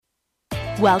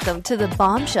Welcome to the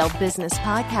Bombshell Business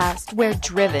Podcast, where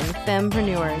driven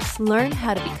fempreneurs learn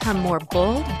how to become more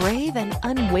bold, brave, and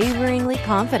unwaveringly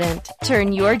confident.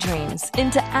 Turn your dreams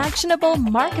into actionable,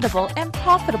 marketable, and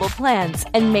profitable plans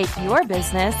and make your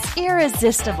business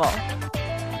irresistible.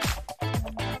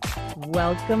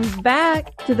 Welcome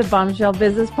back to the Bombshell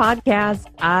Business Podcast.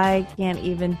 I can't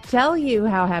even tell you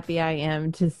how happy I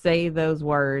am to say those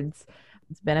words.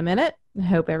 It's been a minute. I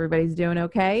hope everybody's doing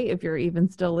okay. If you're even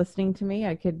still listening to me,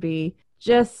 I could be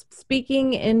just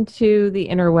speaking into the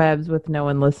interwebs with no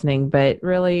one listening, but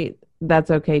really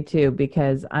that's okay too,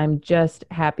 because I'm just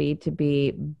happy to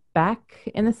be back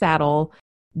in the saddle,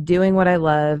 doing what I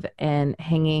love and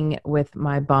hanging with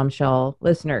my Bombshell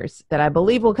listeners that I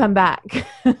believe will come back.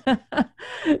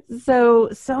 So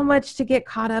much to get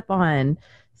caught up on.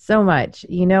 So much.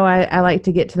 You know, I like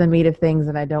to get to the meat of things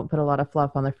and I don't put a lot of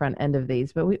fluff on the front end of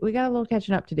these, but we got a little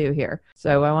catching up to do here.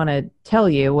 So I want to tell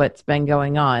you what's been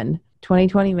going on.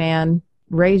 2020, man,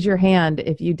 raise your hand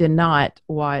if you did not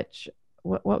watch,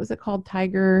 what was it called?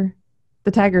 The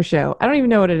Tiger Show. I don't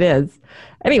even know what it is.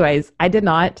 Anyways, I did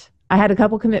not. I had a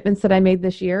couple commitments that I made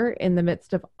this year in the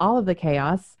midst of all of the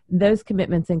chaos. Those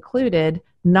commitments included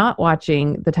not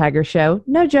watching the Tiger Show.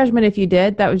 No judgment if you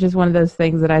did. That was just one of those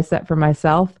things that I set for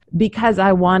myself because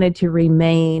I wanted to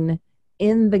remain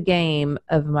in the game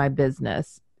of my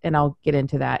business. And I'll get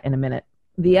into that in a minute.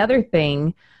 The other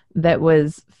thing that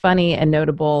was funny and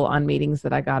notable on meetings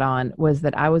that I got on was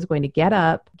that I was going to get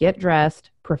up, get dressed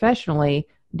professionally,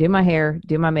 do my hair,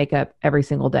 do my makeup every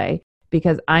single day,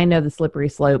 because I know the slippery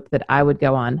slope that I would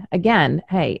go on. Again,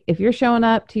 hey, if you're showing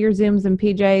up to your Zooms and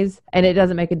PJs and it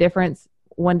doesn't make a difference,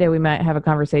 one day we might have a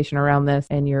conversation around this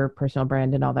and your personal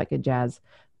brand and all that good jazz.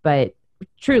 But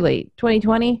truly,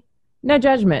 2020, no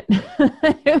judgment.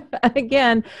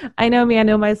 Again, I know me, I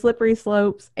know my slippery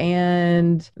slopes,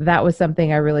 and that was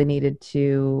something I really needed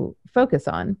to focus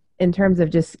on in terms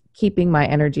of just keeping my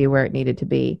energy where it needed to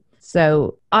be.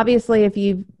 So obviously, if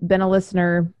you've been a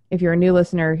listener, if you're a new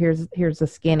listener, here's a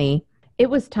skinny. It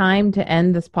was time to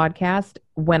end this podcast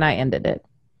when I ended it.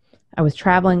 I was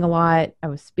traveling a lot. I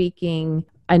was speaking.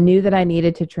 I knew that I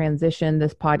needed to transition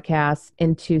this podcast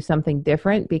into something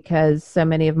different because so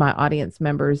many of my audience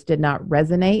members did not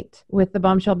resonate with the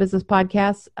Bombshell Business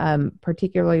Podcast,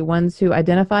 particularly ones who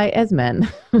identify as men.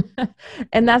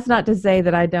 And that's not to say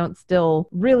that I don't still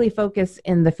really focus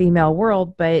in the female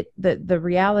world, but the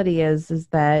reality is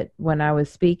that when I was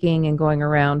speaking and going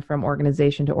around from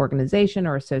organization to organization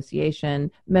or association,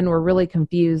 men were really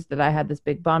confused that I had this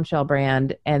big Bombshell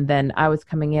brand, and then I was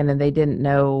coming in and they didn't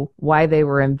know why they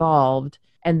were involved.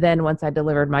 And then once I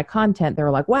delivered my content, they were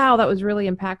like, wow, that was really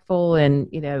impactful. And,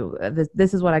 you know,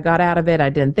 this is what I got out of it. I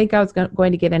didn't think I was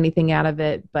going to get anything out of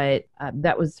it, but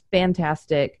that was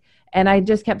fantastic. And I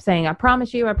just kept saying, I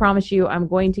promise you, I'm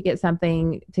going to get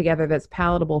something together that's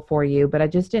palatable for you. But I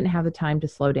just didn't have the time to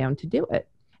slow down to do it.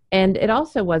 And it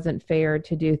also wasn't fair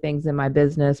to do things in my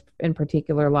business, in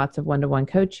particular, lots of one-to-one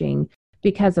coaching,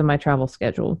 because of my travel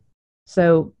schedule.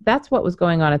 So that's what was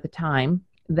going on at the time.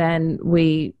 Then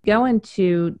we go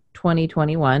into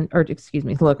 2021, or excuse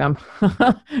me, look, I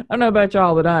don't know about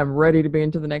y'all, but I'm ready to be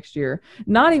into the next year.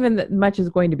 Not even that much is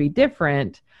going to be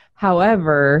different.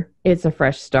 However, it's a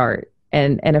fresh start,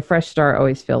 and a fresh start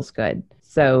always feels good.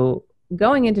 So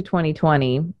going into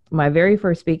 2020, my very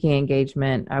first speaking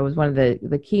engagement, I was one of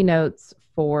the keynotes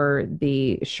for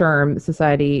the SHRM,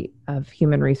 Society of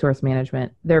Human Resource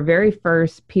Management, their very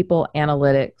first people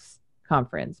analytics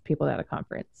conference, people data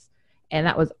conference. And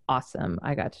that was awesome.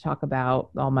 I got to talk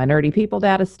about all my nerdy people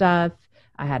data stuff.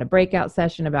 I had a breakout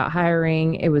session about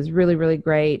hiring. It was really, really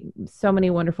great. So many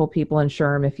wonderful people in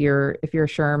SHRM. If you're a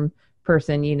SHRM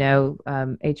person, you know,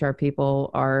 HR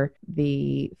people are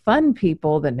the fun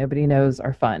people that nobody knows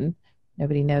are fun.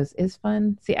 Nobody knows is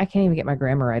fun. See, I can't even get my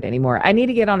grammar right anymore. I need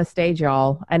to get on a stage,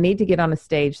 y'all. I need to get on a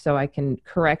stage so I can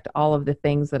correct all of the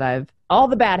things that all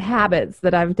the bad habits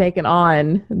that I've taken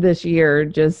on this year,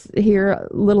 just here a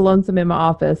little lonesome in my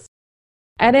office.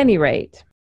 At any rate,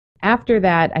 after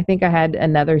that, I think I had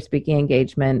another speaking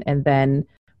engagement, and then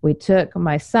we took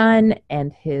my son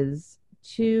and his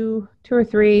two or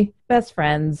three best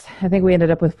friends. I think we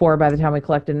ended up with 4 by the time we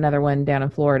collected another one down in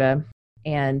Florida.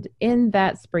 And in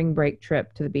that spring break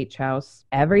trip to the beach house,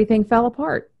 everything fell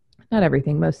apart. Not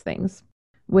everything, most things.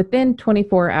 Within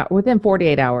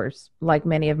 48 hours, like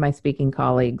many of my speaking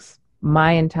colleagues,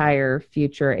 my entire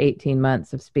future 18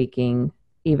 months of speaking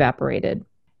evaporated.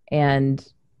 And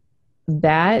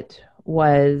that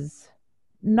was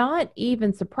not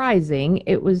even surprising.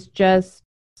 It was just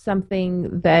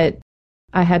something that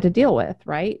I had to deal with,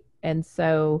 right? And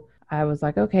so I was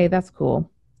like, okay, that's cool.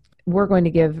 we're going to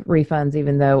give refunds,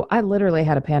 even though I literally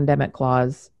had a pandemic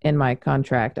clause in my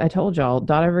contract. I told y'all,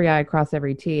 dot every I, cross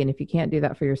every T. And if you can't do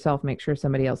that for yourself, make sure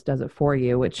somebody else does it for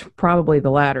you, which probably the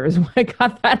latter is why I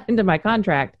got that into my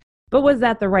contract. But was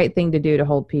that the right thing to do, to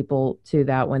hold people to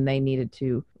that when they needed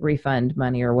to refund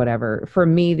money or whatever? For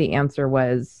me, the answer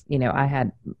was, I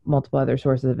had multiple other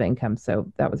sources of income,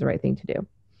 so that was the right thing to do.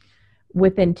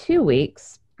 Within 2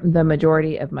 weeks, the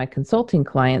majority of my consulting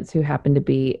clients who happened to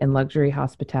be in luxury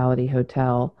hospitality,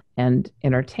 hotel, and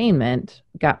entertainment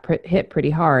got hit pretty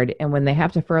hard. And when they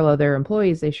have to furlough their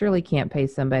employees, they surely can't pay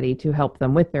somebody to help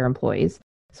them with their employees.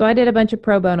 So I did a bunch of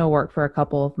pro bono work for a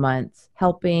couple of months,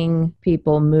 helping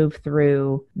people move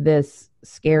through this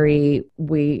scary,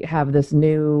 we have this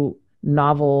new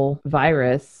novel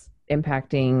virus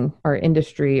impacting our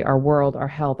industry, our world, our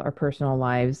health, our personal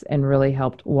lives, and really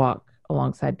helped walk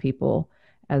alongside people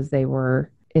as they were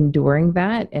enduring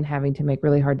that and having to make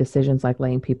really hard decisions like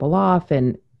laying people off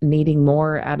and needing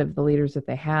more out of the leaders that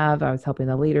they have. I was helping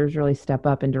the leaders really step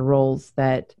up into roles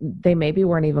that they maybe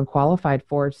weren't even qualified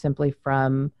for, simply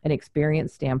from an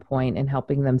experience standpoint, and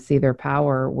helping them see their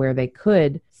power where they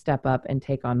could step up and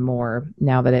take on more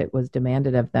now that it was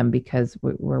demanded of them, because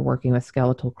we're working with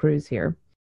skeletal crews here.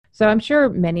 So I'm sure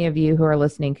many of you who are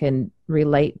listening can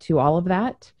relate to all of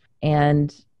that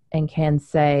and can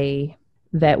say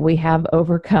that we have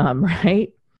overcome,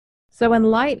 right? So in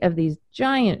light of these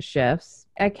giant shifts,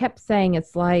 I kept saying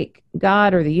it's like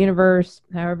God or the universe,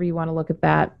 however you want to look at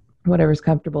that, whatever's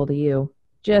comfortable to you,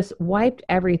 just wiped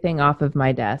everything off of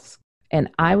my desk. And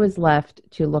I was left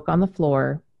to look on the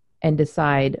floor and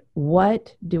decide,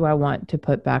 what do I want to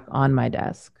put back on my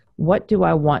desk? What do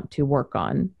I want to work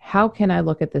on? How can I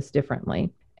look at this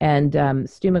differently? And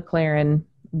Stu McLaren,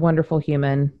 wonderful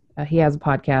human, he has a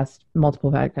podcast,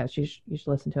 multiple podcasts. You should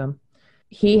listen to him.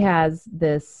 He has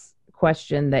this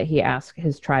question that he asks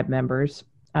his tribe members.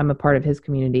 I'm a part of his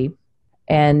community.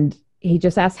 And he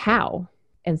just asks how.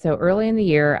 And so early in the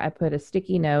year, I put a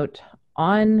sticky note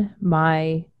on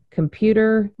my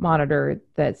computer monitor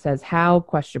that says how ?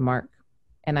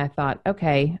 And I thought,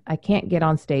 okay, I can't get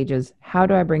on stages. How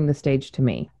do I bring the stage to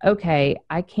me? Okay,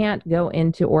 I can't go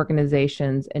into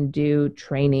organizations and do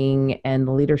training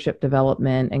and leadership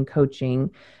development and coaching.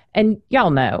 And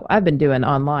y'all know, I've been doing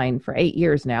online for 8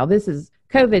 years now.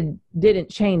 COVID didn't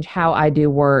change how I do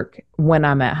work when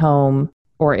I'm at home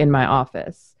or in my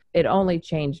office. It only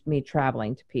changed me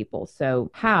traveling to people. So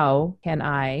how can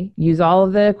I use all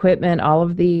of the equipment,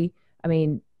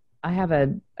 I have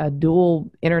a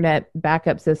dual internet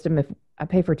backup system. If I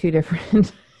pay for 2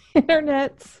 different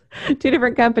internets, 2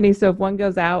 different companies. So if one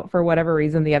goes out for whatever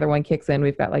reason, the other one kicks in.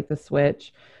 We've got like the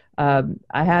switch. I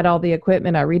had all the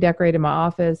equipment. I redecorated my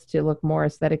office to look more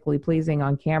aesthetically pleasing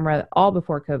on camera, all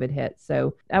before COVID hit.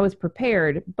 So I was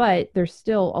prepared, but there's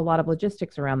still a lot of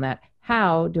logistics around that.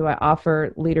 How do I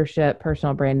offer leadership,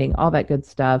 personal branding, all that good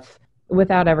stuff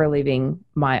without ever leaving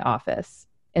my office?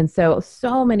 And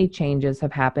so many changes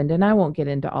have happened, and I won't get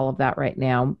into all of that right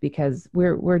now because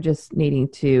we're just needing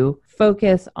to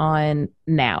focus on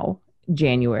now,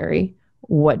 January.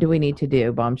 What do we need to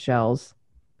do, bombshells?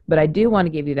 But I do want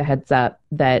to give you the heads up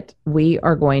that we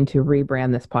are going to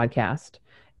rebrand this podcast.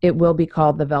 It will be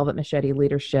called the Velvet Machete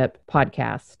Leadership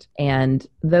Podcast. And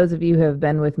those of you who have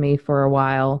been with me for a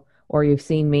while, or you've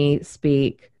seen me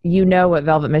speak, you know what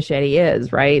Velvet Machete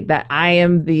is, right? That I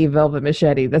am the Velvet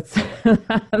Machete. That's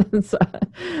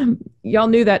y'all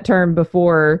knew that term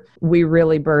before we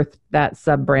really birthed that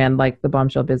sub-brand, like the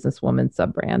Bombshell Businesswoman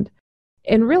sub-brand.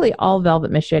 And really all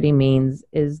Velvet Machete means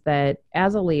is that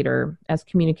as a leader, as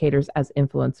communicators, as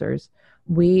influencers,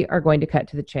 we are going to cut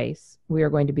to the chase. We are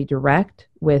going to be direct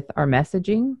with our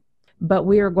messaging, but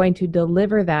we are going to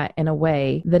deliver that in a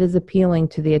way that is appealing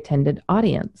to the attended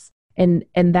audience. And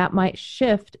that might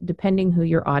shift depending who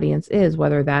your audience is,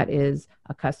 whether that is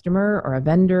a customer or a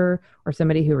vendor or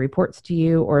somebody who reports to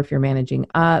you, or if you're managing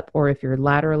up, or if you're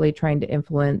laterally trying to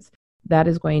influence, that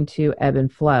is going to ebb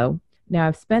and flow. Now,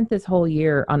 I've spent this whole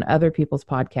year on other people's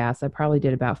podcasts. I probably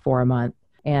did about 4 a month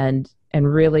and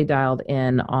really dialed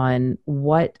in on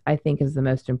what I think is the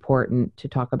most important to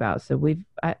talk about. So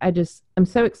I'm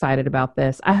so excited about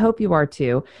this. I hope you are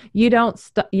too. You're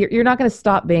not going to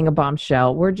stop being a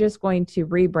bombshell. We're just going to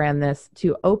rebrand this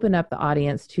to open up the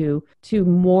audience to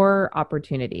more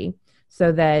opportunity,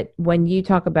 so that when you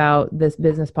talk about this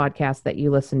business podcast that you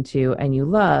listen to and you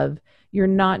love, you're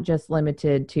not just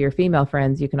limited to your female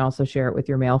friends. You can also share it with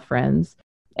your male friends.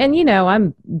 And,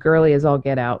 I'm girly as all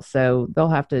get out, so they'll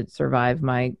have to survive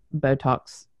my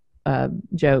Botox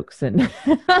jokes and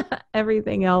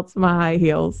everything else, my high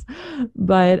heels,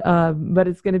 but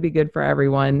it's going to be good for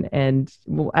everyone. And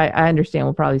I understand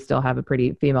we'll probably still have a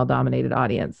pretty female dominated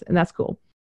audience, and that's cool.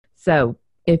 So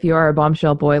if you are a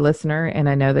Bombshell Boy listener, and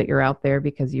I know that you're out there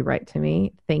because you write to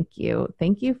me, thank you.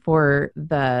 Thank you for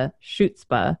the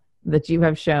chutzpah that you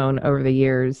have shown over the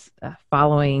years,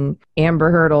 following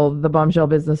Amber Hurdle, the bombshell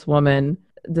businesswoman,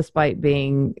 despite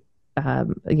being,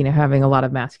 having a lot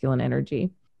of masculine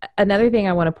energy. Another thing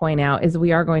I want to point out is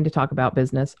we are going to talk about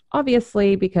business,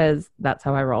 obviously, because that's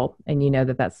how I roll. And you know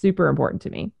that that's super important to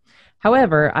me.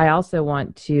 However, I also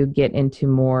want to get into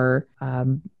more,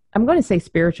 I'm going to say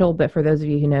spiritual, but for those of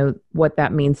you who know what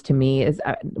that means to me is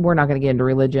we're not going to get into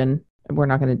religion. We're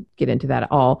not going to get into that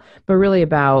at all, but really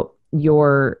about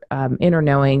your inner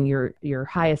knowing, your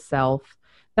highest self,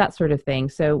 that sort of thing.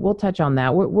 So we'll touch on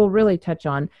that. We'll really touch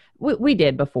on, we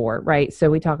did before, right? So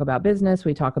we talk about business,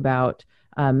 we talk about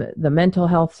the mental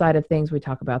health side of things, we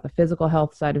talk about the physical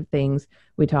health side of things,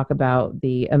 we talk about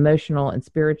the emotional and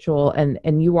spiritual,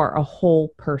 and you are a whole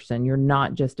person. You're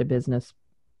not just a business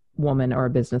woman or a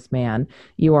businessman.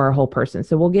 You are a whole person.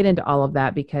 So we'll get into all of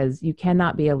that because you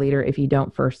cannot be a leader if you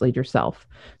don't first lead yourself.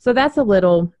 So that's a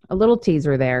little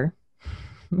teaser there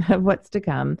of what's to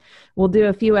come. We'll do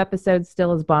a few episodes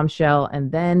still as Bombshell,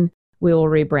 and then we will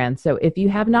rebrand. So if you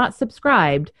have not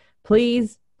subscribed,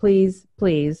 please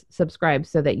subscribe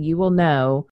so that you will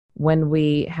know when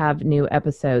we have new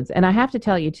episodes. And I have to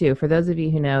tell you too, for those of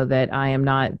you who know that I am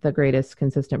not the greatest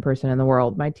consistent person in the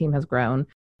world, my team has grown.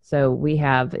 So we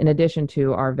have, in addition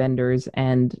to our vendors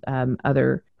and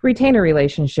other retainer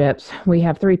relationships, we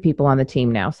have 3 people on the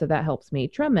team now. So that helps me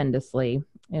tremendously.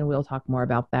 And we'll talk more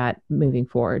about that moving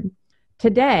forward.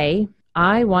 Today,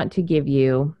 I want to give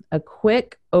you a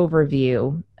quick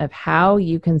overview of how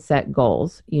you can set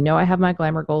goals. You know, I have my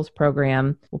Glamour Goals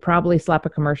program. We'll probably slap a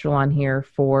commercial on here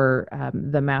for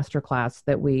the masterclass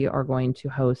that we are going to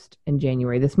host in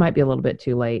January. This might be a little bit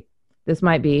too late. This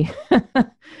might be,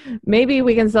 maybe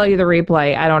we can sell you the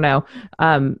replay. I don't know.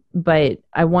 But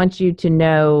I want you to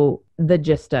know the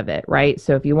gist of it, right?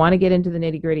 So if you want to get into the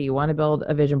nitty gritty, you want to build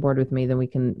a vision board with me, then we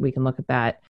can look at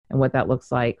that and what that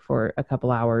looks like for a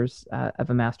couple hours of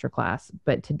a masterclass.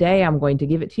 But today I'm going to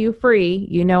give it to you free.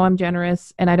 You know, I'm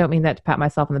generous, and I don't mean that to pat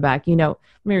myself on the back. You know,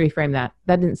 let me reframe that.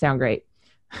 That didn't sound great.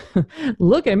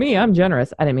 Look at me, I'm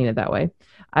generous. I didn't mean it that way.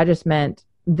 I just meant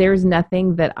there's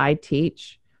nothing that I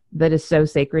teach that is so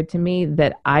sacred to me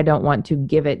that I don't want to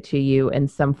give it to you in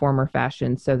some form or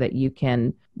fashion so that you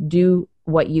can do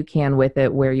what you can with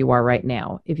it where you are right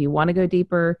now. If you want to go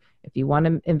deeper, if you want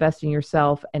to invest in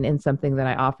yourself and in something that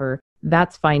I offer,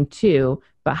 that's fine too.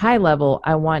 But high level,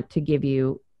 I want to give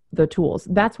you the tools.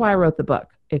 That's why I wrote the book.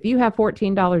 If you have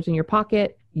 $14 in your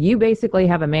pocket, you basically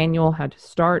have a manual how to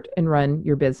start and run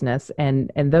your business. And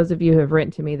those of you who have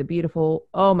written to me the beautiful,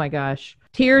 oh my gosh,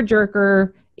 tear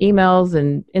jerker emails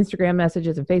and Instagram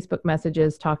messages and Facebook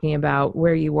messages talking about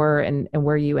where you were and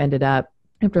where you ended up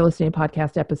after listening to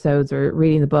podcast episodes or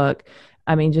reading the book.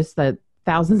 I mean, just the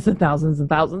thousands and thousands and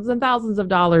thousands and thousands of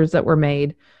dollars that were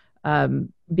made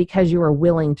because you were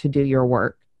willing to do your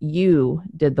work. You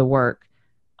did the work.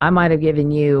 I might have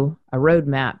given you a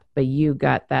roadmap, but you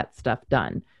got that stuff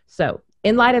done. So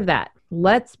in light of that,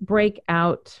 let's break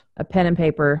out a pen and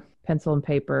paper, pencil and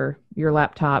paper, your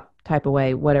laptop, type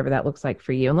away, whatever that looks like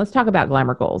for you. And let's talk about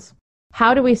Glamour Goals.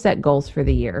 How do we set goals for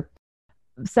the year?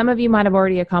 Some of you might have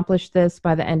already accomplished this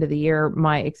by the end of the year.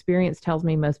 My experience tells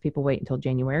me most people wait until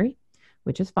January,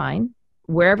 which is fine.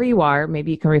 Wherever you are,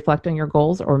 maybe you can reflect on your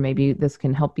goals, or maybe this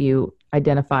can help you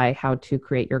identify how to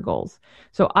create your goals.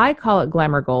 So I call it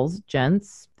Glamour Goals.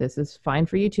 Gents, this is fine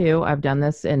for you too. I've done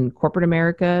this in corporate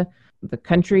America, the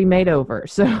country made over.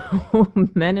 So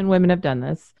men and women have done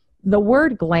this. The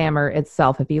word glamour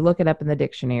itself, if you look it up in the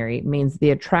dictionary, means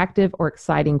the attractive or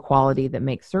exciting quality that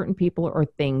makes certain people or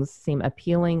things seem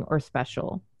appealing or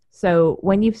special. So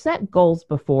when you've set goals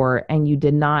before and you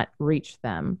did not reach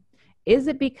them, is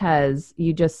it because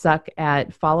you just suck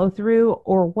at follow through,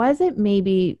 or was it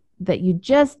maybe that you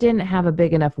just didn't have a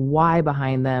big enough why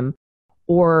behind them,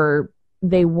 or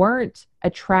they weren't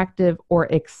attractive or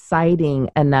exciting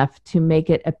enough to make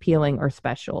it appealing or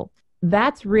special?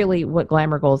 That's really what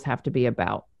Glamour Goals have to be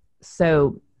about.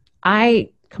 So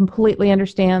I completely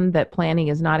understand that planning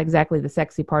is not exactly the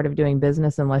sexy part of doing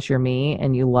business unless you're me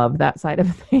and you love that side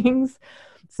of things.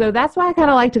 So that's why I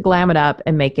kind of like to glam it up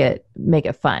and make it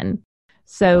fun.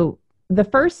 So the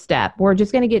first step, we're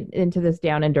just going to get into this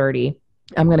down and dirty.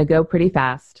 I'm going to go pretty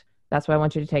fast. That's why I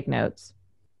want you to take notes.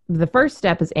 The first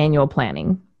step is annual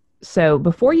planning. So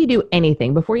before you do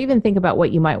anything, before you even think about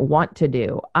what you might want to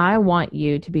do, I want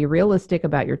you to be realistic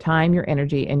about your time, your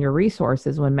energy, and your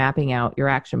resources when mapping out your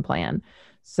action plan.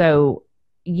 So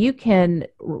you can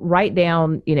write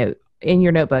down, in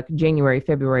your notebook, January,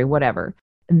 February, whatever.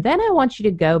 And then I want you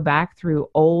to go back through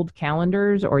old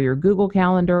calendars or your Google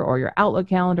Calendar or your Outlook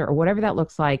calendar or whatever that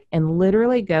looks like, and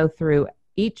literally go through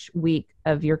each week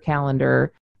of your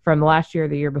calendar from the last year or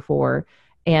the year before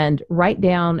and write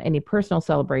down any personal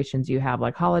celebrations you have,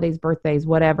 like holidays, birthdays,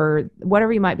 whatever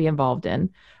you might be involved in.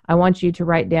 I want you to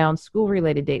write down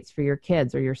school-related dates for your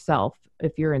kids or yourself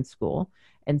if you're in school.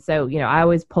 And so, I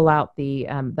always pull out the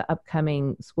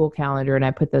upcoming school calendar and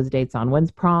I put those dates on.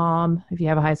 When's prom, if you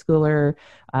have a high schooler,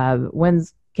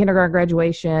 when's kindergarten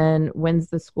graduation, when's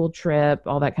the school trip,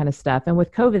 all that kind of stuff. And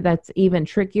with COVID, that's even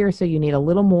trickier. So you need a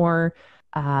little more,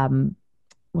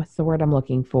 what's the word I'm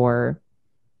looking for?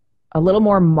 A little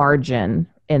more margin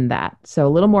in that. So a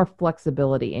little more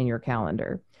flexibility in your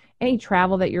calendar. Any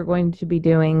travel that you're going to be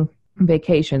doing,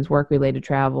 vacations, work-related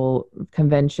travel,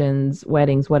 conventions,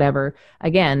 weddings, whatever.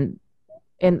 Again,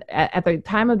 at the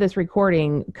time of this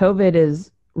recording, COVID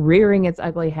is rearing its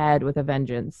ugly head with a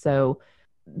vengeance. So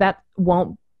that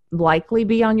won't likely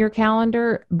be on your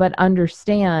calendar, but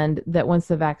understand that once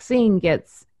the vaccine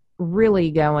gets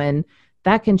really going,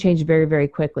 that can change very, very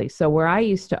quickly. So where I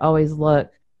used to always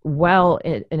look well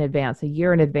in advance, a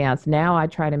year in advance, now I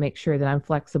try to make sure that I'm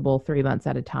flexible 3 months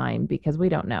at a time because we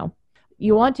don't know.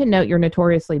 You want to note your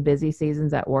notoriously busy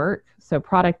seasons at work. So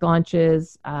product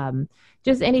launches,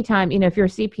 just anytime, if you're a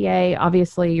CPA,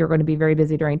 obviously you're going to be very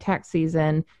busy during tax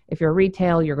season. If you're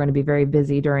retail, you're going to be very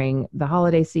busy during the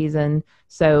holiday season.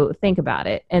 So think about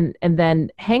it and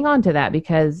then hang on to that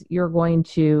because you're going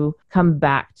to come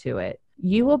back to it.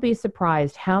 You will be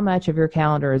surprised how much of your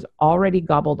calendar is already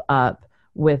gobbled up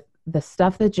with the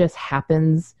stuff that just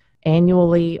happens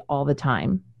annually all the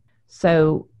time.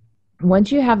 So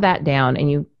once you have that down and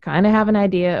you kind of have an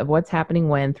idea of what's happening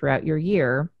when throughout your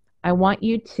year, I want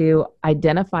you to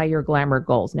identify your glamour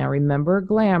goals. Now, remember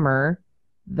glamour,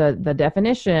 the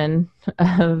definition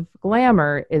of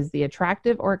glamour is the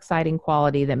attractive or exciting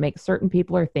quality that makes certain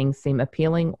people or things seem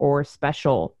appealing or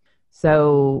special.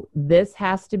 So this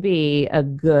has to be a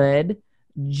good,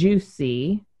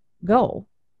 juicy goal.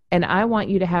 And I want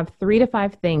you to have 3 to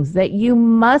 5 things that you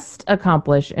must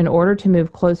accomplish in order to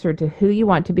move closer to who you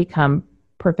want to become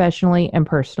professionally and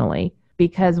personally,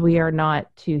 because we are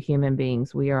not 2 human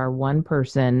beings. We are one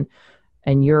person,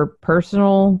 and your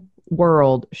personal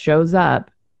world shows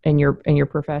up in your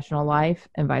professional life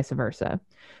and vice versa.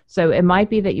 So it might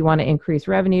be that you want to increase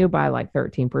revenue by like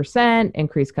 13%,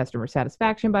 increase customer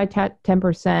satisfaction by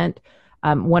 10%.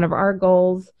 One of our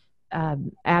goals,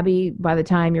 Abby, by the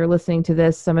time you're listening to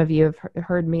this, some of you have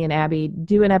heard me and Abby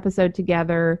do an episode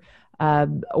together,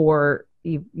 or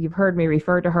you've heard me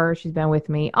refer to her. She's been with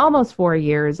me almost 4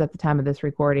 years at the time of this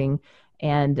recording.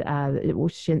 And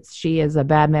since she is a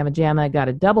bad mama jamma, got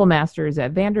a double master's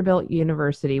at Vanderbilt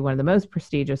University, one of the most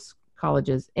prestigious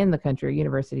colleges in the country,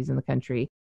 universities in the country.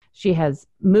 She has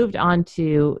moved on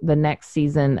to the next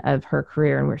season of her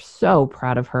career, and we're so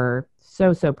proud of her,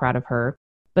 so proud of her.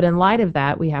 But in light of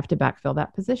that, we have to backfill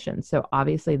that position. So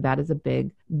obviously that is a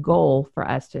big goal for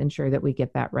us to ensure that we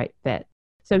get that right fit.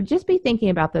 So just be thinking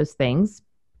about those things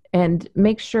and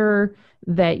make sure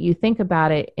that you think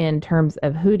about it in terms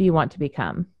of who do you want to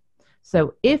become.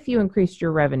 So if you increased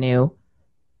your revenue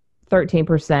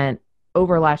 13%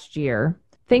 over last year,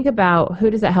 think about who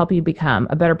does that help you become?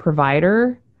 A better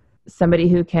provider, somebody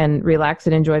who can relax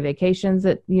and enjoy vacations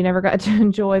that you never got to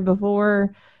enjoy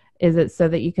before? Is it so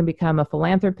that you can become a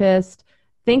philanthropist?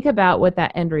 Think about what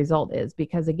that end result is,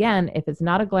 because again, if it's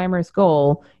not a glamorous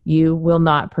goal, you will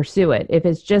not pursue it. If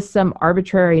it's just some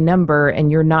arbitrary number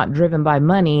and you're not driven by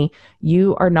money,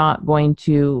 you are not going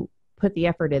to put the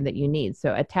effort in that you need.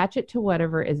 So attach it to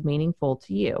whatever is meaningful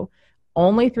to you.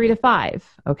 Only 3 to 5.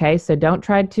 Okay. So don't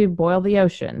try to boil the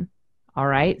ocean. All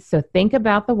right. So think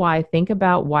about the why, think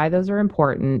about why those are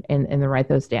important and then write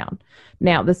those down.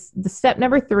 Now, the step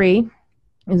number 3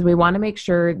 is we want to make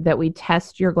sure that we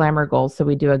test your glamour goals. So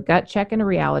we do a gut check and a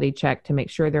reality check to make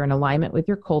sure they're in alignment with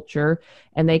your culture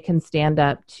and they can stand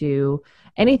up to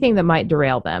anything that might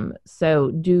derail them. So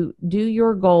do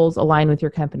your goals align with your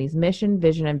company's mission,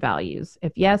 vision, and values?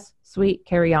 If yes, sweet,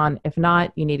 carry on. If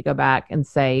not, you need to go back and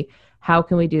say, how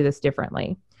can we do this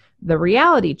differently? The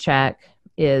reality check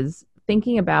is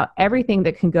thinking about everything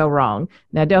that can go wrong.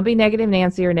 Now, don't be negative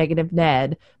Nancy or negative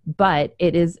Ned, but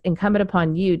it is incumbent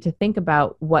upon you to think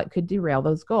about what could derail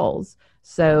those goals.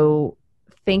 So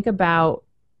think about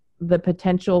the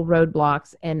potential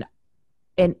roadblocks and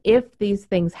if these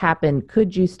things happen,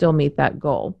 could you still meet that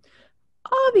goal?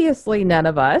 Obviously, none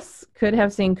of us could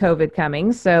have seen COVID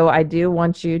coming. So I do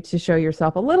want you to show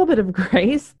yourself a little bit of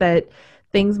grace that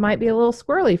things might be a little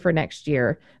squirrely for next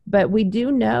year. But we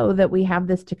do know that we have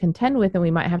this to contend with and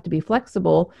we might have to be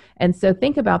flexible. And so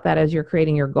think about that as you're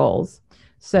creating your goals.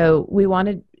 So we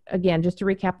wanted, again, just to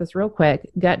recap this real quick,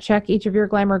 gut check each of your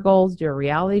glamour goals, do a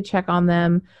reality check on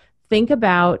them, think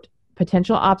about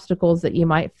potential obstacles that you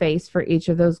might face for each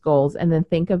of those goals, and then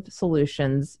think of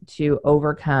solutions to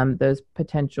overcome those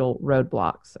potential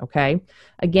roadblocks. Okay.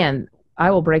 Again, I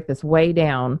will break this way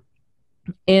down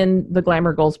in the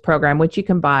Glamour Goals program, which you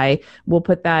can buy. We'll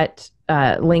put that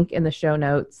link in the show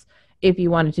notes if you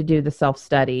wanted to do the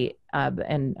self-study.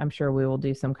 And I'm sure we will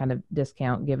do some kind of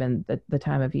discount given the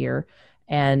time of year.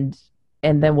 And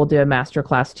then we'll do a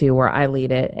masterclass too, where I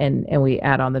lead it and we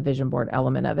add on the vision board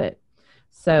element of it.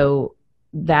 So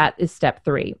that is step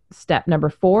 3. Step number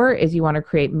 4 is you want to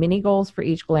create mini goals for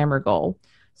each glamour goal.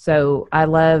 So I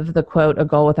love the quote, "A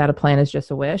goal without a plan is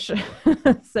just a wish."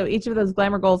 So each of those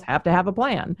glamour goals have to have a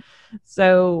plan.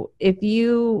 So if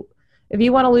you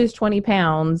want to lose 20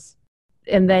 pounds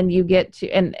and then you get to,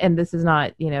 and this is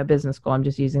not, a business goal, I'm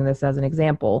just using this as an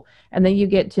example. And then you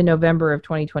get to November of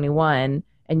 2021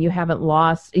 and you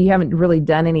haven't really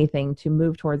done anything to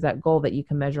move towards that goal that you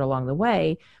can measure along the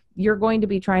way, you're going to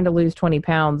be trying to lose 20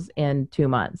 pounds in 2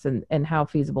 months. And how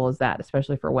feasible is that,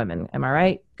 especially for women? Am I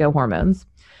right? Go hormones.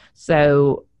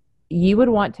 So you would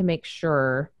want to make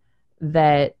sure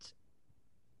that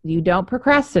you don't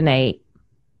procrastinate,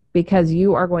 because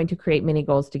you are going to create mini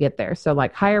goals to get there. So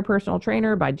like hire a personal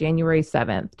trainer by January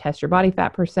 7th, test your body fat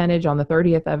percentage on the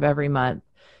 30th of every month,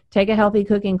 take a healthy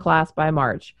cooking class by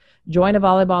March, join a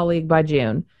volleyball league by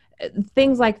June.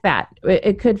 Things like that.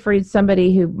 It could, for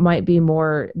somebody who might be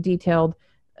more detailed,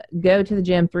 go to the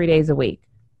gym 3 days a week,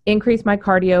 increase my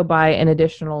cardio by an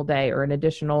additional day or an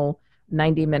additional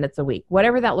 90 minutes a week,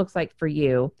 whatever that looks like for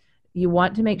you. You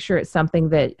want to make sure it's something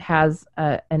that has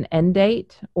an end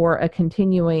date or a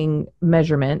continuing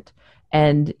measurement,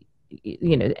 and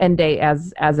end date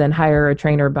as in hire a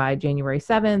trainer by January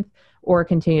 7th, or a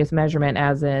continuous measurement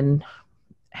as in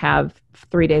have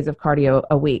 3 days of cardio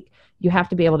a week. You have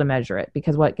to be able to measure it,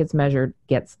 because what gets measured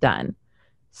gets done.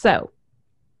 So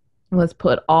let's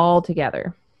put all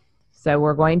together. So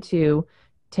we're going to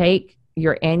take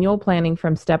your annual planning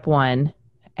from step 1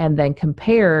 and then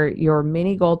compare your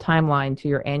mini goal timeline to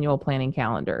your annual planning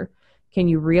calendar. Can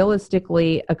you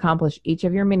realistically accomplish each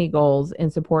of your mini goals in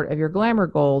support of your glamour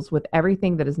goals with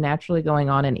everything that is naturally going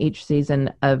on in each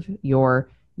season of your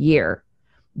year?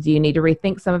 Do you need to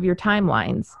rethink some of your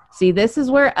timelines? See, this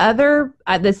is where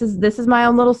this is my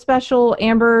own little special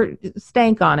Amber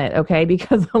stank on it, okay?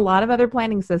 Because a lot of other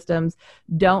planning systems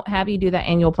don't have you do that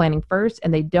annual planning first,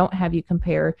 and they don't have you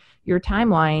compare your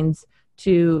timelines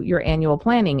to your annual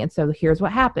planning. And so here's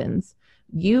what happens.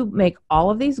 You make all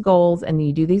of these goals and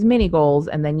you do these mini goals,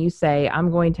 and then you say,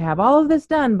 I'm going to have all of this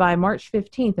done by March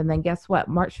 15th. And then guess what?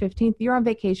 March 15th, you're on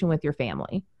vacation with your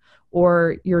family,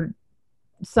 or your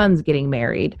son's getting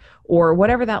married, or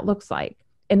whatever that looks like.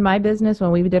 In my business,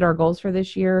 when we did our goals for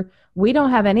this year, we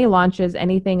don't have any launches,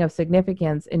 anything of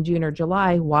significance in June or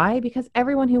July. Why? Because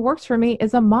everyone who works for me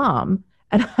is a mom.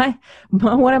 And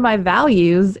one of my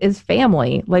values is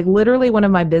family. Like literally one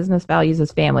of my business values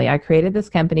is family. I created this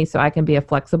company so I can be a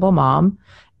flexible mom.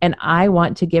 And I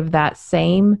want to give that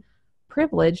same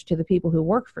privilege to the people who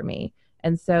work for me.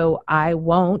 And so I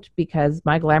won't, because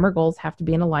my glamour goals have to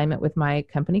be in alignment with my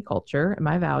company culture and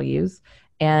my values.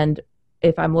 And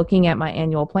if I'm looking at my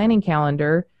annual planning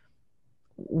calendar,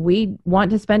 we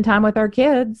want to spend time with our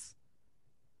kids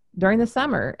during the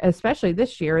summer. Especially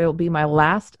this year, it'll be my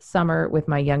last summer with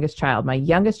my youngest child. My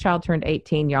youngest child turned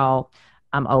 18, y'all.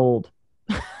 I'm old.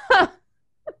 Not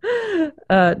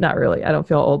really. I don't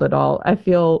feel old at all. I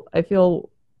feel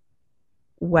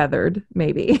weathered,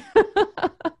 maybe.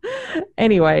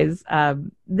 Anyways,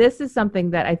 this is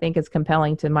something that I think is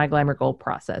compelling to my glamour goal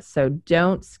process. So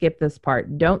don't skip this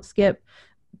part. Don't skip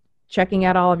checking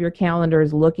out all of your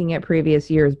calendars, looking at previous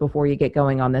years before you get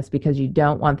going on this, because you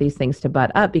don't want these things to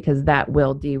butt up, because that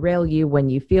will derail you when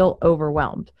you feel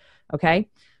overwhelmed. Okay.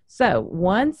 So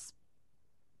once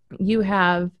you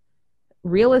have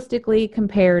realistically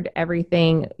compared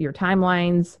everything, your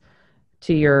timelines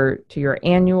to your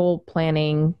annual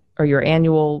planning, or your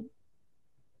annual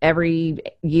every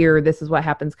year, this is what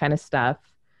happens kind of stuff,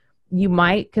 you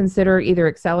might consider either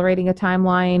accelerating a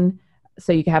timeline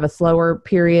so you can have a slower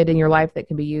period in your life that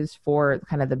can be used for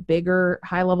kind of the bigger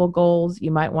high level goals. You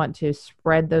might want to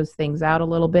spread those things out a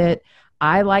little bit.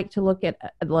 I like to look at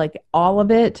like all of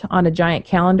it on a giant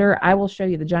calendar. I will show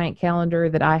you the giant calendar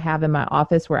that I have in my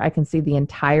office where I can see the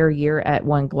entire year at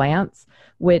one glance,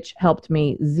 which helped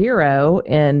me zero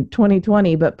in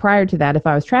 2020. But prior to that, if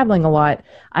I was traveling a lot,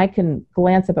 I can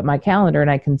glance up at my calendar and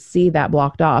I can see that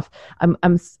blocked off.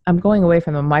 I'm going away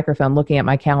from the microphone, looking at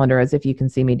my calendar as if you can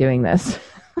see me doing this.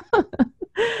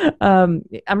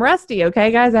 I'm rusty.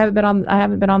 Okay, guys, I haven't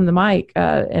been on the mic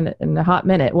in a hot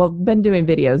minute. Well, been doing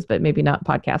videos, but maybe not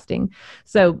podcasting.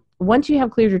 So once you have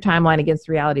cleared your timeline against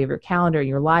the reality of your calendar and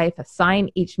your life, assign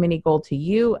each mini goal to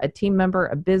you, a team member,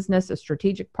 a business, a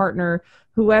strategic partner,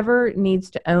 whoever needs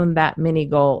to own that mini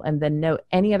goal, and then note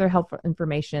any other helpful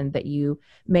information that you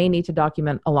may need to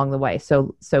document along the way.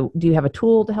 So do you have a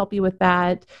tool to help you with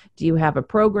that? Do you have a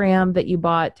program that you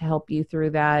bought to help you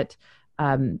through that?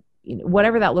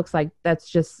 Whatever that looks like, that's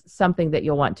just something that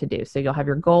you'll want to do. So you'll have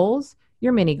your goals,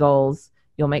 your mini goals.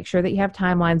 You'll make sure that you have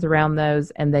timelines around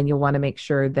those, and then you'll want to make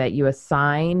sure that you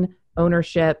assign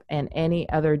ownership and any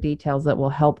other details that will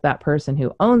help that person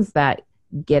who owns that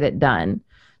get it done.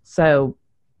 So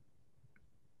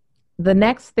the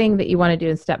next thing that you want to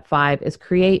do in step 5 is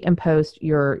create and post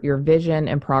your vision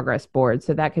and progress board.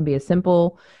 So that can be as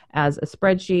simple as a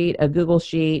spreadsheet, a Google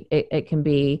sheet. It can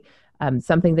be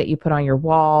something that you put on your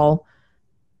wall.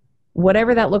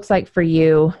 Whatever that looks like for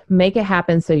you, make it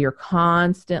happen so you're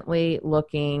constantly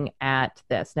looking at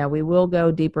this. Now, we will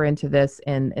go deeper into this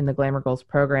in the Glamour Goals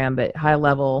program, but high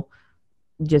level,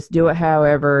 just do it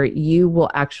however you will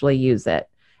actually use it.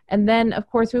 And then, of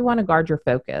course, we want to guard your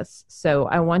focus. So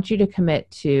I want you to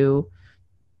commit to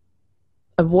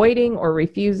avoiding or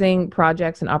refusing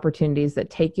projects and opportunities that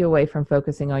take you away from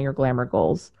focusing on your Glamour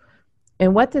goals.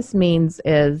 And what this means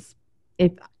is,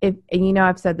 if and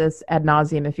I've said this ad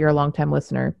nauseum, if you're a longtime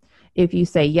listener, if you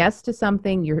say yes to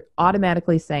something, you're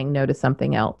automatically saying no to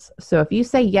something else. So if you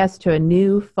say yes to a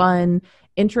new, fun,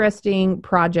 interesting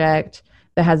project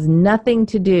that has nothing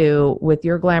to do with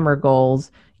your Glamour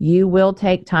goals, you will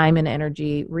take time and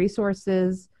energy,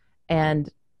 resources, and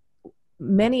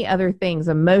many other things,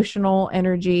 emotional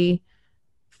energy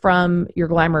from your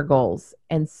Glamour goals.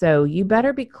 And so you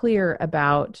better be clear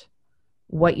about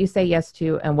what you say yes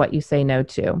to and what you say no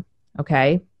to.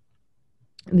 Okay.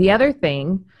 The other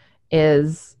thing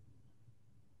is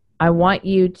I want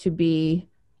you to be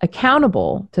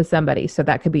accountable to somebody. So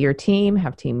that could be your team,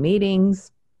 have team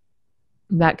meetings.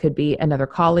 That could be another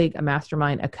colleague, a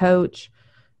mastermind, a coach.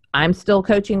 I'm still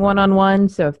coaching one-on-one.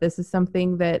 So if this is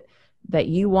something that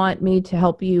you want me to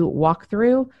help you walk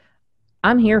through,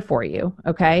 I'm here for you.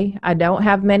 Okay. I don't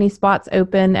have many spots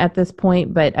open at this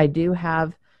point, but I do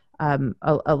have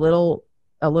a little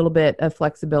bit of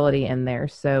flexibility in there.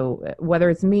 So whether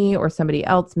it's me or somebody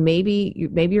else, maybe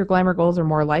your Glamour goals are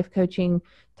more life coaching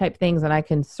type things, and I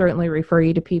can certainly refer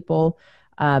you to people.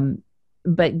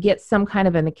 But get some kind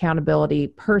of an accountability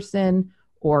person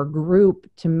or group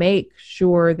to make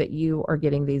sure that you are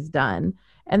getting these done.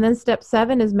 And then step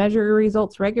 7 is measure your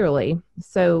results regularly.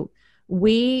 So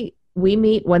we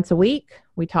meet once a week.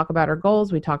 We talk about our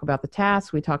goals. We talk about the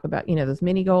tasks. We talk about, those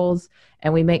mini goals,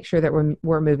 and we make sure that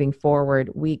we're moving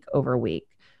forward week over week.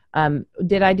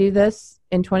 Did I do this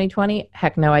in 2020?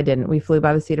 Heck no, I didn't. We flew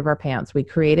by the seat of our pants. We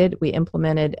created, we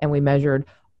implemented, and we measured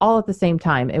all at the same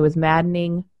time. It was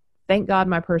maddening. Thank God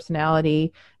my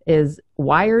personality is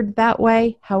wired that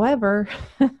way. However,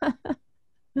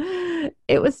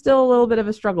 it was still a little bit of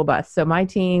a struggle bus. So my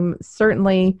team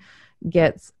certainly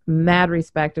gets mad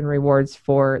respect and rewards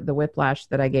for the whiplash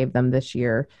that I gave them this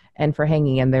year and for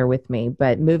hanging in there with me.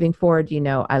 But moving forward,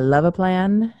 I love a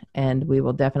plan, and we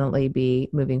will definitely be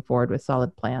moving forward with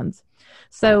solid plans.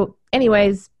 So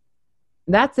anyways,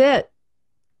 that's it.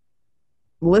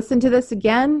 Listen to this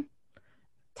again,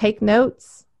 take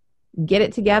notes, get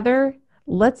it together.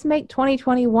 Let's make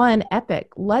 2021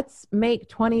 epic. Let's make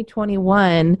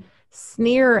 2021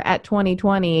 sneer at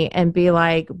 2020 and be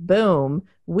like, boom,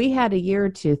 we had a year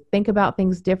to think about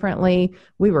things differently.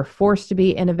 We were forced to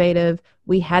be innovative.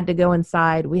 We had to go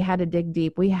inside. We had to dig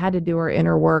deep. We had to do our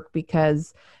inner work,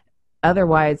 because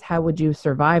otherwise, how would you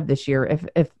survive this year?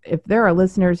 If there are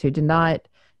listeners who did not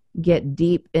get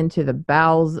deep into the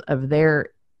bowels of their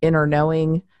inner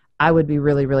knowing, I would be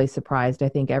really, really surprised. I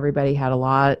think everybody had a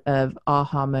lot of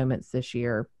aha moments this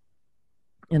year,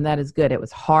 and that is good. It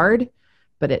was hard,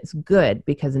 but it's good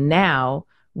because now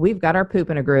we've got our poop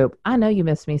in a group. I know you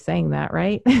missed me saying that,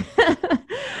 right?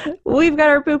 We've got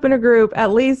our poop in a group,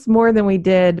 at least more than we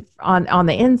did on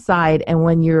the inside. And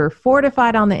when you're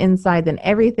fortified on the inside, then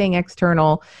everything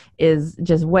external is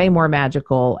just way more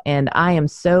magical. And I am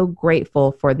so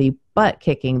grateful for the butt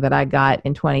kicking that I got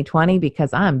in 2020,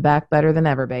 because I'm back better than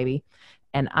ever, baby.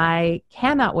 And I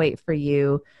cannot wait for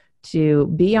you to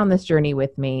be on this journey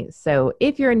with me. So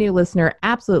if you're a new listener,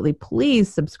 absolutely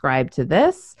please subscribe to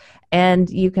this. And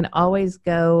you can always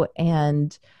go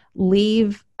and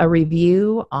leave a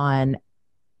review on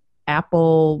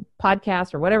Apple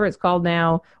Podcasts or whatever it's called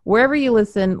now. Wherever you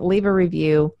listen, leave a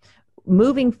review.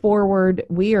 Moving forward,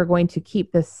 we are going to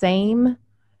keep the same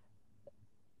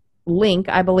link,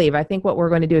 I believe. I think what we're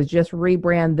going to do is just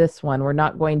rebrand this one. We're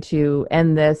not going to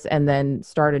end this and then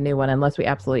start a new one unless we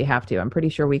absolutely have to. I'm pretty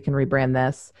sure we can rebrand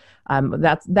this.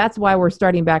 That's why we're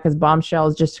starting back as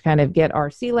Bombshells, just to kind of get our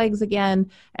sea legs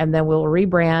again, and then we'll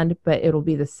rebrand, but it'll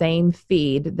be the same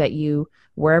feed that you,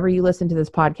 wherever you listen to this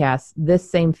podcast, this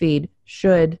same feed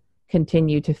should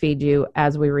continue to feed you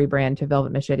as we rebrand to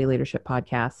Velvet Machete Leadership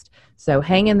Podcast. So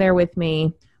hang in there with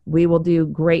me. We will do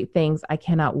great things. I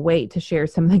cannot wait to share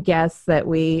some of the guests that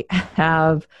we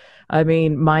have. I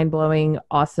mean, mind-blowing,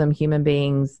 awesome human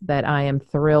beings that I am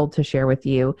thrilled to share with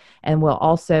you. And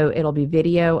it'll be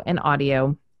video and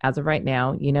audio as of right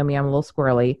now. You know me, I'm a little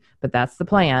squirrely, but that's the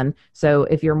plan. So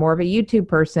if you're more of a YouTube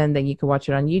person, then you can watch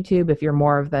it on YouTube. If you're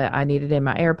more of I need it in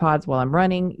my AirPods while I'm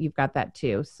running, you've got that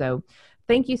too. So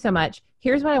thank you so much.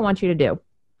 Here's what I want you to do.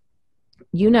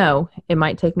 You know, it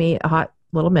might take me a hot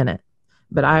little minute,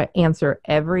 but I answer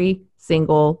every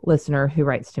single listener who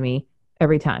writes to me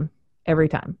every time.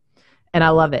 And I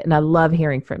love it. And I love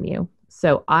hearing from you.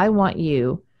 So I want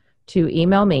you to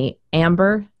email me,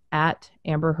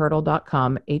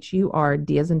 amber@amberhurdle.com,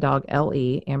 HURD as in dog,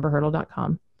 LE,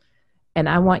 amberhurdle.com. And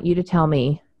I want you to tell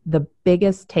me the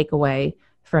biggest takeaway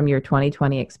from your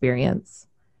 2020 experience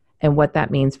and what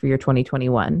that means for your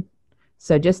 2021.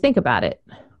 So just think about it.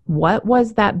 What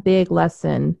was that big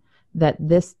lesson that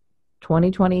this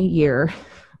 2020 year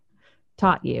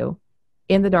taught you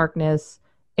in the darkness,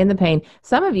 in the pain?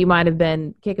 Some of you might have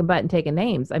been kicking butt and taking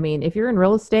names. I mean, if you're in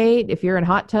real estate, if you're in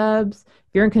hot tubs,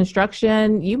 if you're in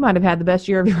construction, you might have had the best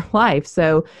year of your life.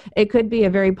 So it could be a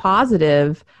very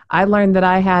positive. I learned that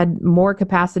I had more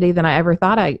capacity than I ever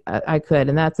thought I could.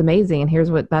 And that's amazing. And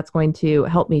here's what that's going to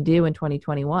help me do in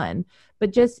 2021.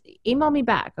 But just email me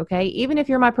back, okay? Even if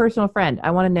you're my personal friend,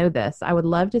 I want to know this. I would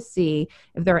love to see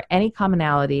if there are any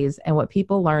commonalities and what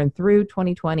people learned through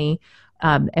 2020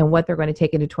 and what they're going to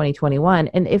take into 2021.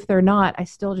 And if they're not, I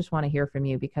still just want to hear from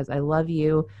you because I love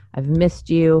you. I've missed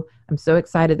you. I'm so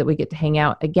excited that we get to hang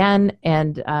out again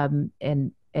and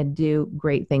do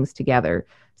great things together.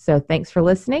 So thanks for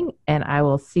listening, and I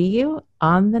will see you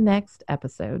on the next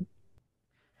episode.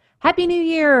 Happy New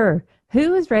Year!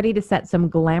 Who is ready to set some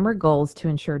glamour goals to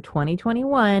ensure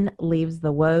 2021 leaves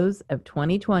the woes of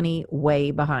 2020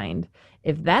 way behind?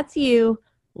 If that's you,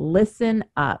 listen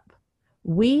up.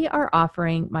 We are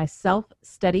offering my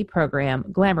self-study program,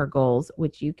 Glamour Goals,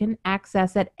 which you can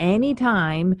access at any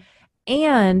time,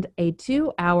 and a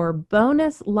 2-hour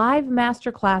bonus live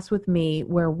masterclass with me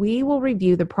where we will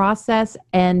review the process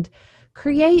and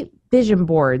create vision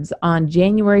boards on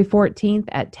January 14th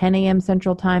at 10 a.m.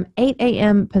 Central Time, 8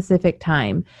 a.m. Pacific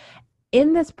Time.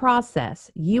 In this process,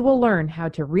 you will learn how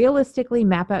to realistically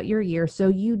map out your year so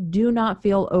you do not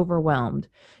feel overwhelmed.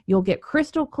 You'll get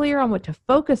crystal clear on what to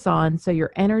focus on so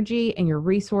your energy and your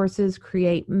resources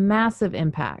create massive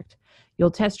impact. You'll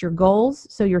test your goals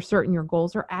so you're certain your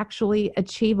goals are actually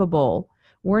achievable.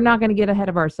 We're not going to get ahead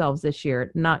of ourselves this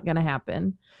year. Not going to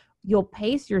happen. You'll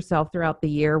pace yourself throughout the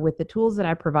year with the tools that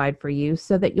I provide for you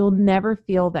so that you'll never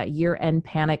feel that year-end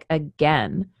panic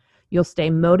again. You'll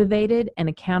stay motivated and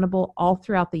accountable all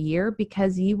throughout the year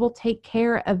because you will take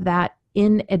care of that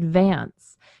in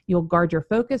advance. You'll guard your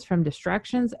focus from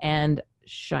distractions and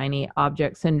shiny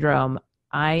object syndrome.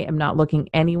 I am not looking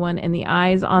anyone in the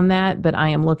eyes on that, but I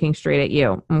am looking straight at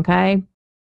you, okay?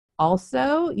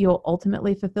 Also, you'll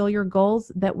ultimately fulfill your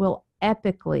goals that will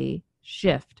epically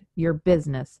shift your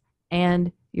business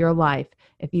and your life.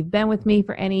 If you've been with me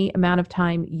for any amount of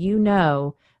time, you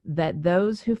know that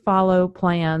those who follow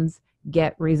plans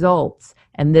get results.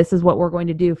 And this is what we're going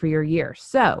to do for your year.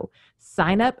 So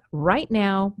sign up right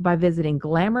now by visiting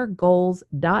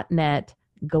glamourgoals.net,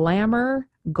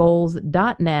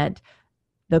 glamourgoals.net.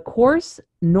 The course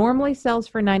normally sells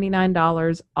for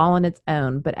 $99 all on its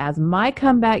own, but as my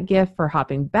comeback gift for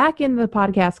hopping back into the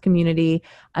podcast community,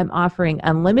 I'm offering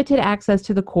unlimited access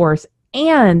to the course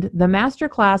and the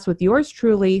masterclass with yours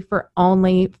truly for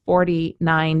only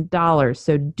 $49.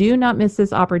 So do not miss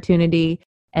this opportunity,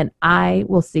 and I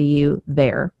will see you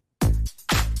there.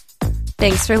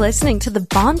 Thanks for listening to the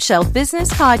Bombshell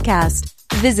Business Podcast.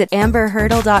 Visit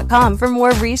amberhurdle.com for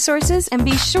more resources and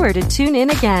be sure to tune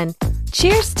in again.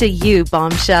 Cheers to you,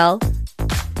 Bombshell.